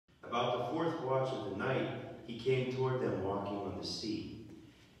fourth watch of the night, he came toward them walking on the sea.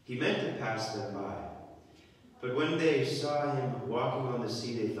 He meant to pass them by. But when they saw him walking on the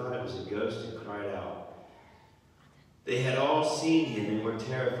sea, they thought it was a ghost and cried out. They had all seen him and were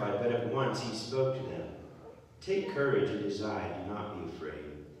terrified, but at once he spoke to them. "Take courage, it is I, do not be afraid."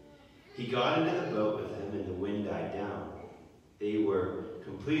 He got into the boat with them, and the wind died down. They were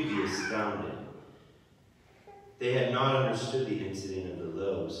completely astounded. They had not understood the incident of the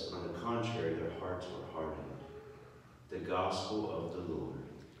loaves. On the contrary, their hearts were hardened. The Gospel of the Lord.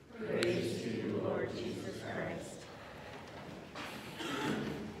 Praise to you, Lord Jesus Christ.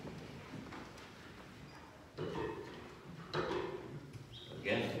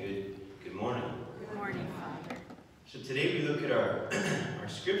 Again, good morning. Good morning, Father. So today we look at our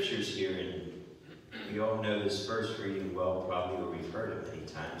scriptures here, and we all know this first reading well, probably, or we've heard it many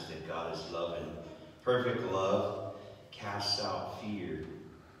times, that God is love, and perfect love casts out fear.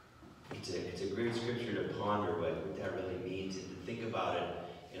 It's a great scripture to ponder what that really means, and to think about it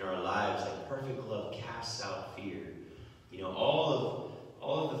in our lives, that perfect love casts out fear. You know, all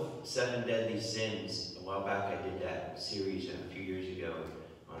of the 7 deadly sins. A while back I did that series a few years ago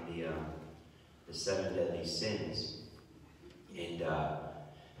on the 7 deadly sins. And the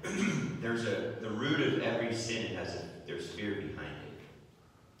root of every sin there's fear behind it.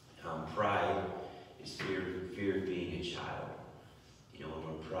 Pride is fear of being a child. You know,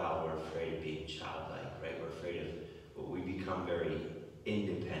 when we're proud, we're afraid of being childlike, right? We're afraid of what we become very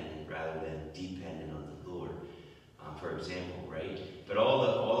independent rather than dependent on the Lord, for example, right? But all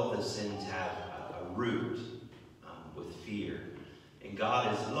of the sins have a root with fear. And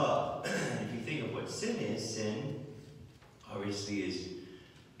God is love. If you think of what sin obviously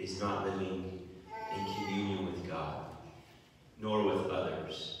is not living in communion with God, nor with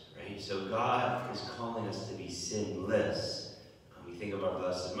others, right? So God is calling us to be sinless. We think of our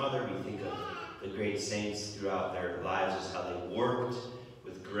Blessed Mother, we think of the great saints throughout their lives as how they worked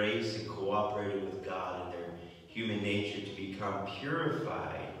with grace and cooperated with God in their human nature to become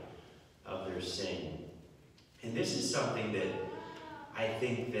purified of their sin. And this is something that I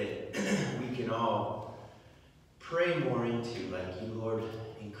think that we can all pray more into, like, you, Lord,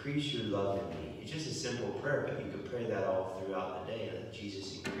 increase your love in me. It's just a simple prayer, but you can pray that all throughout the day. Let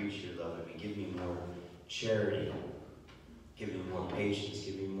Jesus increase your love in me. Give me more charity. Give me more patience.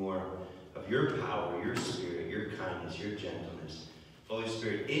 Give me more of your power, your spirit, your kindness, your gentleness. Holy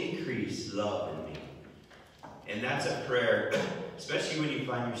Spirit, increase love in me. And that's a prayer, especially when you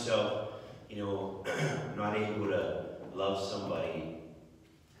find yourself, not able to love somebody.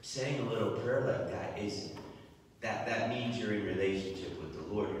 Saying a little prayer like that means you're in relationship with the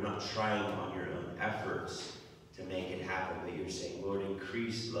Lord. You're not trying on your own efforts to make it happen, but you're saying, Lord,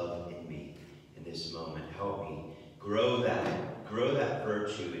 increase love in me in this moment. Help me grow that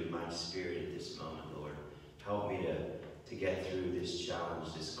virtue in my spirit at this moment, Lord. Help me to get through this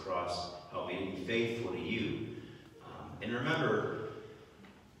challenge, this cross. Help me to be faithful to you. And remember,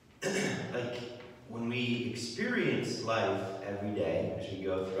 like, when we experience life every day, as we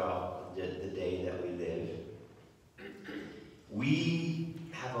go throughout the day that we live, we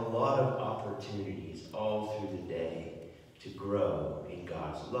have a lot of opportunities all through the day to grow in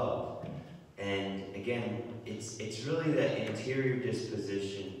God's love. And again, it's really that interior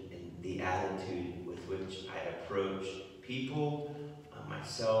disposition and the attitude with which I approach people,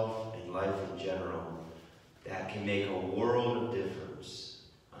 myself, and life in general that can make a world of difference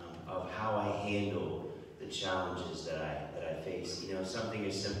of how I handle the challenges that I face. Something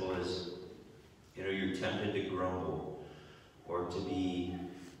as simple as, you're tempted to grumble or to be,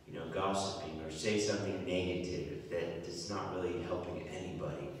 gossiping or say something negative that is not really helping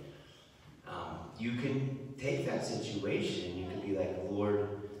anybody. You can take that situation and you can be like, Lord,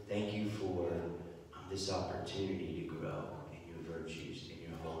 thank you for this opportunity to grow in your virtues, in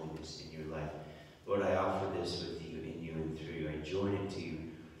your holiness, in your life. Lord, I offer this with you, in you, and through you. I join it to you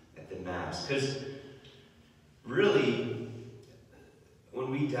at the Mass. Because really,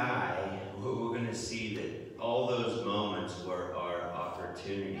 when we die, we're going to see that all those moments were our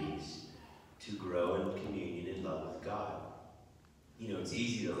opportunities to grow in communion and love with God. It's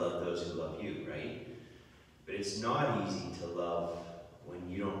easy to love those who love you, right? But it's not easy to love when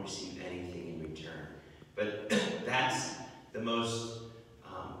you don't receive anything in return. But that's the most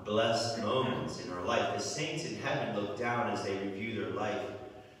blessed moments in our life. The saints in heaven look down as they review their life.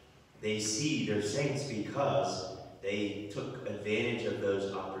 They see they're saints because they took advantage of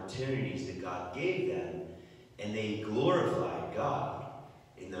those opportunities that God gave them, and they glorified God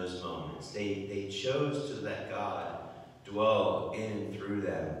in those moments. They chose to let God dwell in and through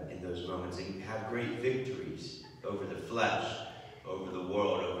them in those moments and have great victories over the flesh, over the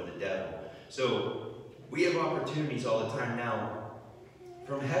world, over the devil. So we have opportunities all the time. Now,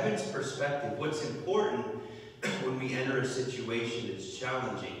 from heaven's perspective, what's important when we enter a situation that's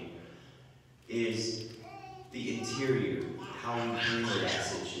challenging is the interior, how we handle that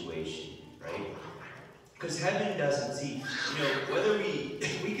situation, right? Because heaven doesn't see, whether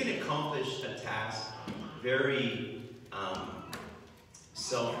we can accomplish a task very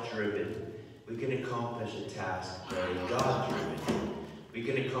self-driven. We can accomplish a task very God-driven. We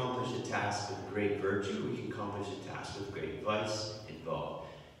can accomplish a task with great virtue. We can accomplish a task with great vice involved.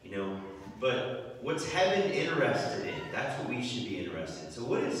 But what's heaven interested in? That's what we should be interested in. So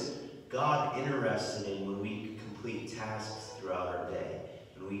what is God interested in when we complete tasks throughout our day?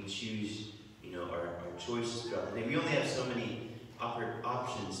 When we choose, our choices throughout the day? We only have so many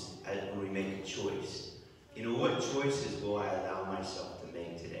options when we make a choice. What choices will I allow myself to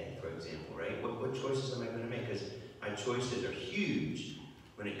make today, for example, right? What choices am I going to make? Because my choices are huge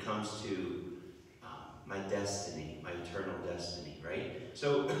when it comes to my destiny, my eternal destiny, right?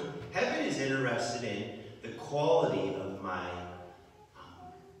 So heaven is interested in the quality of my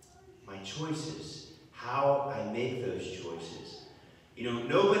choices, how I make those choices.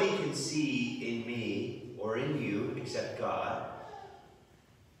 Nobody can see in me or in you, except God,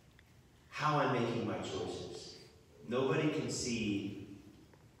 how I'm making my choices. Nobody can see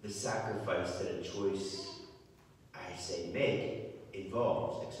the sacrifice that a choice, make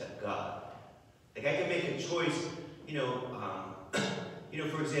involves, except God. Like I can make a choice,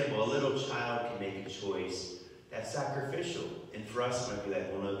 for example, a little child can make a choice that's sacrificial. And for us, it might be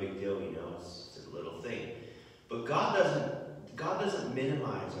like, well, no big deal, it's a little thing. But God doesn't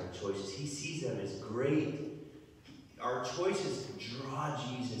minimize our choices. He sees them as great. Our choices draw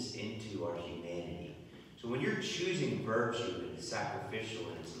Jesus into our humanity. So when you're choosing virtue and it's sacrificial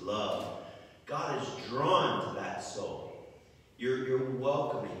and it's love, God is drawn to that soul. You're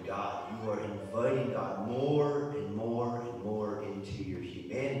welcoming God. You are inviting God more and more and more into your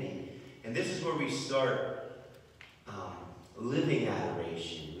humanity. And this is where we start living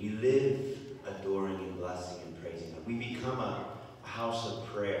adoration. We live adoring and blessing and praising God. We become a house of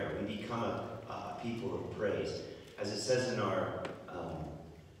prayer. We become a people of praise. As it says in our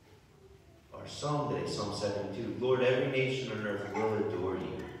song today, Psalm 72, Lord, every nation on earth will adore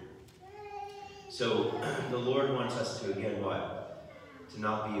you. So the Lord wants us to, again, what? To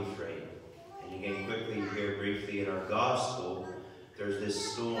not be afraid. And again, quickly here, briefly, in our gospel, there's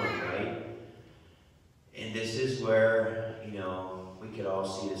this storm, right? And this is where, we could all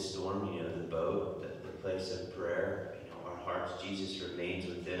see the storm, the boat, the place of prayer, our hearts. Jesus remains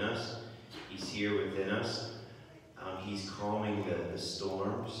within us. He's here within us. He's calming the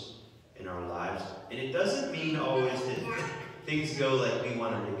storms in our lives. And it doesn't mean always that things go like we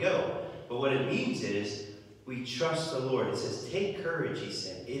want them to go. But what it means is we trust the Lord. It says, take courage, he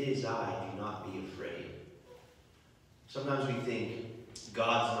said. It is I. Do not be afraid. Sometimes we think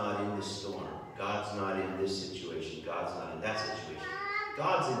God's not in this storm. God's not in this situation. God's not in that situation.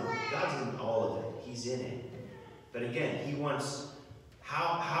 God's in all of it. He's in it. But again, he wants...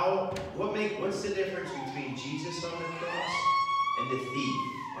 What's the difference between Jesus on the cross and the thief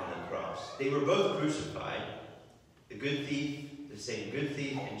on the cross? They were both crucified. The good thief, the same good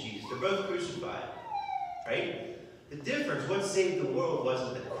thief, and Jesus. They're both crucified, right? The difference, what saved the world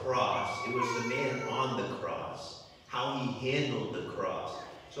wasn't the cross. It was the man on the cross. How he handled the cross.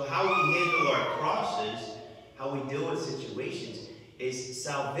 So how we handle our crosses, how we deal with situations, is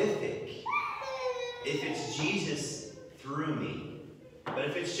salvific. If it's Jesus through me. But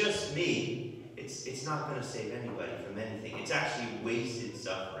if it's just me, it's not going to save anybody from anything. It's actually wasted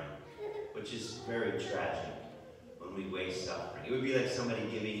suffering, which is very tragic when we waste suffering. It would be like somebody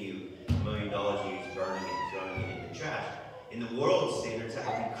giving you $1 million and you just burning it and throwing it in the trash. In the world's standards, that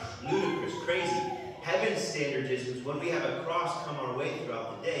would be ludicrous, crazy. Heaven's standard is when we have a cross come our way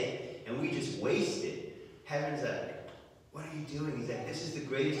throughout the day and we just waste it. Heaven's like, what are you doing? He's like, this is the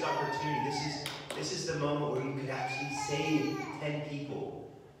greatest opportunity. This is the moment where you could actually save 10 people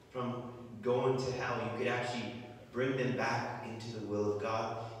from going to hell. You could actually bring them back into the will of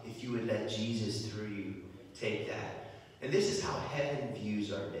God if you would let Jesus through you take that. And this is how heaven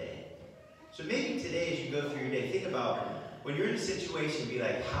views our day. So maybe today as you go through your day, think about when you're in a situation, be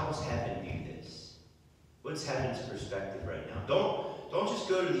like, how does heaven view this? What's heaven's perspective right now? Don't just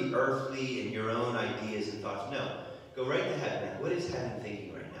go to the earthly and your own ideas and thoughts. No. Go right to heaven. Like, what is heaven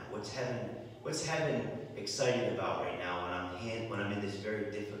thinking right now? What's heaven excited about right now when I'm in this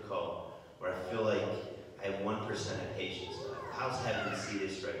very difficult, where I feel like I have 1% of patience left? How's heaven see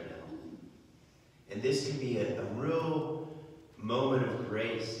this right now? And this can be a real moment of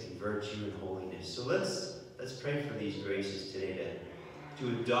grace and virtue and holiness. So let's pray for these graces today to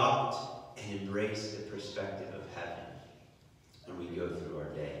adopt and embrace the perspective